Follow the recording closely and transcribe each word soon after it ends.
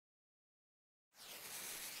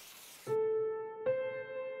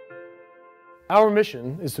Our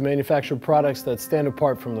mission is to manufacture products that stand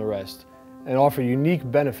apart from the rest and offer unique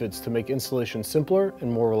benefits to make installation simpler and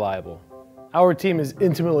more reliable. Our team is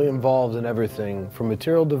intimately involved in everything from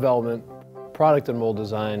material development, product and mold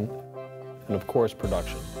design, and of course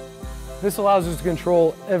production. This allows us to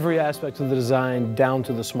control every aspect of the design down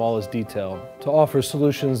to the smallest detail to offer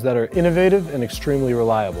solutions that are innovative and extremely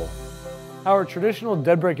reliable. Our traditional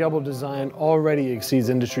Deadbreak Elbow design already exceeds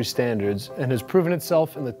industry standards and has proven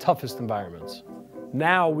itself in the toughest environments.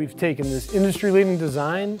 Now we've taken this industry-leading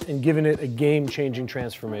design and given it a game-changing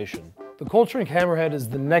transformation. The Cold Shrink Hammerhead is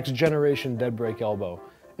the next generation Deadbreak Elbow,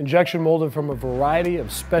 injection molded from a variety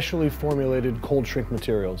of specially formulated cold shrink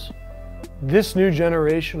materials. This new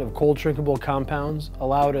generation of cold shrinkable compounds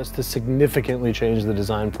allowed us to significantly change the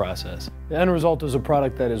design process. The end result is a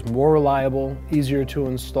product that is more reliable, easier to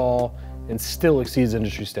install, and still exceeds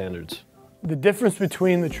industry standards. The difference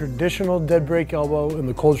between the traditional Deadbreak Elbow and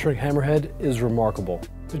the Cold Shrink Hammerhead is remarkable.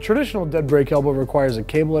 The traditional Deadbreak Elbow requires a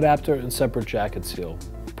cable adapter and separate jacket seal.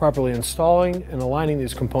 Properly installing and aligning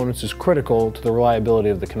these components is critical to the reliability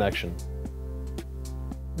of the connection.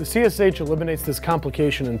 The CSH eliminates this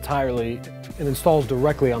complication entirely and installs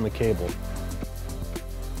directly on the cable.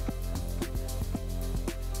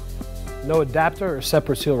 No adapter or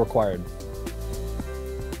separate seal required.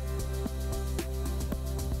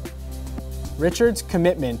 Richard's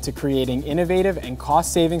commitment to creating innovative and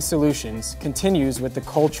cost-saving solutions continues with the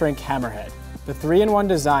Cold Shrink Hammerhead. The 3-in-1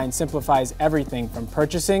 design simplifies everything from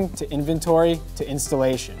purchasing to inventory to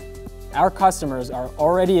installation. Our customers are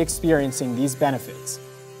already experiencing these benefits.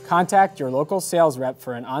 Contact your local sales rep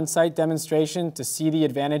for an on-site demonstration to see the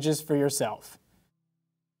advantages for yourself.